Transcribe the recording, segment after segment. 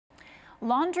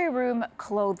Laundry room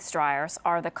clothes dryers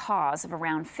are the cause of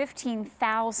around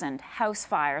 15,000 house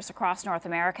fires across North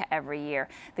America every year.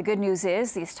 The good news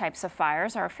is these types of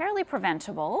fires are fairly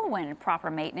preventable when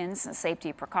proper maintenance and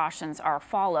safety precautions are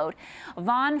followed.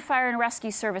 Vaughan Fire and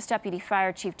Rescue Service Deputy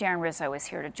Fire Chief Deryn Rizzi is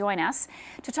here to join us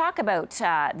to talk about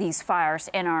these fires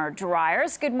in our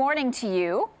dryers. Good morning to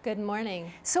you. Good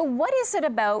morning. So what is it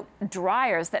about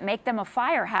dryers that make them a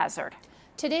fire hazard?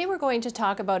 Today we're going to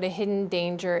talk about a hidden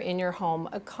danger in your home,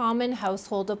 a common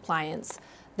household appliance,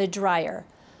 the dryer.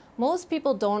 Most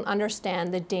people don't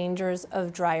understand the dangers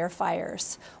of dryer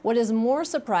fires. What is more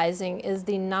surprising is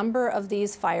the number of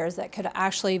these fires that could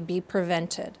actually be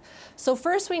prevented. So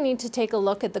first we need to take a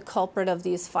look at the culprit of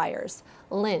these fires,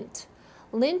 lint.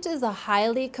 Lint is a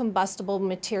highly combustible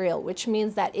material, which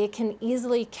means that it can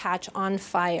easily catch on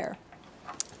fire.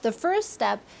 The first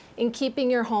step in keeping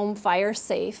your home fire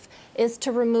safe is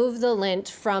to remove the lint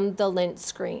from the lint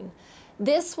screen.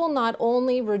 This will not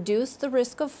only reduce the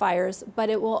risk of fires, but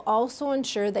it will also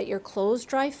ensure that your clothes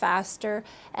dry faster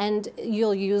and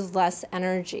you'll use less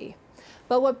energy.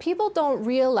 But what people don't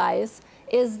realize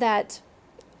is that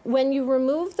when you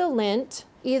remove the lint,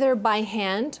 either by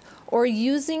hand or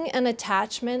using an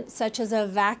attachment such as a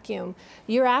vacuum,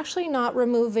 you're actually not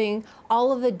removing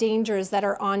all of the dangers that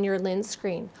are on your lint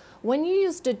screen. When you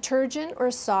use detergent or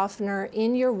softener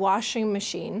in your washing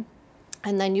machine,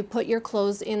 and then you put your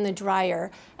clothes in the dryer,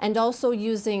 and also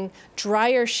using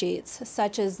dryer sheets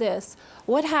such as this,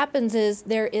 what happens is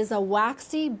there is a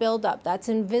waxy buildup that's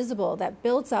invisible that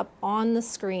builds up on the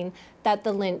screen that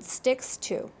the lint sticks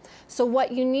to. So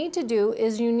what you need to do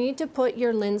is you need to put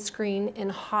your lint screen in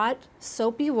hot,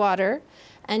 soapy water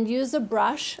and use a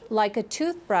brush like a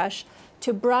toothbrush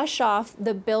to brush off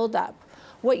the buildup.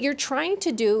 What you're trying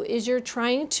to do is you're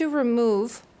trying to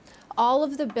remove all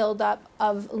of the buildup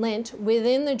of lint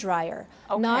within the dryer.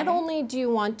 Okay. Not only do you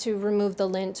want to remove the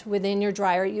lint within your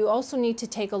dryer, you also need to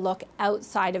take a look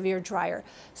outside of your dryer.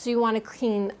 So you want to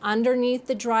clean underneath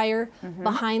the dryer,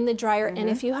 behind the dryer, and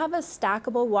if you have a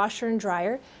stackable washer and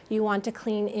dryer, you want to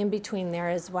clean in between there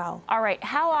as well. All right,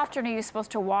 how often are you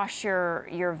supposed to wash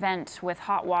your vent with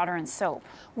hot water and soap?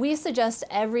 We suggest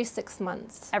every 6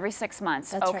 months. Every 6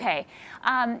 months, That's okay.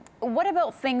 Right. What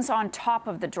about things on top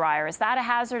of the dryer? Is that a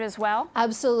hazard as well?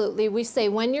 Absolutely. We say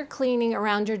when you're cleaning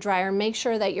around your dryer, make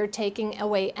sure that you're taking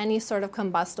away any sort of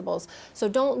combustibles. So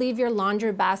don't leave your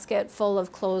laundry basket full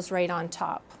of clothes right on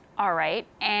top. All right,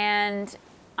 and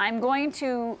I'm going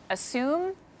to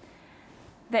assume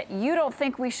that you don't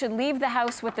think we should leave the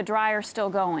house with the dryer still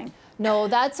going. No,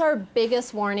 that's our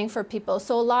biggest warning for people.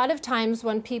 So a lot of times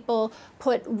when people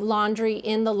put laundry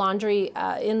in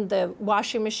the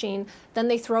washing machine, then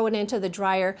they throw it into the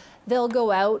dryer, they'll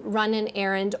go out, run an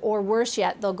errand, or worse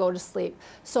yet, they'll go to sleep.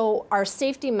 So our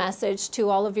safety message to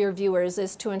all of your viewers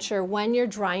is to ensure when you're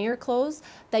drying your clothes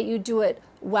that you do it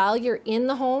while you're in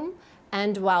the home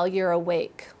and while you're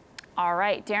awake. All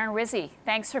right, Deryn Rizzi,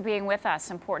 thanks for being with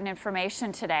us. Important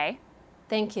information today.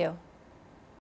 Thank you.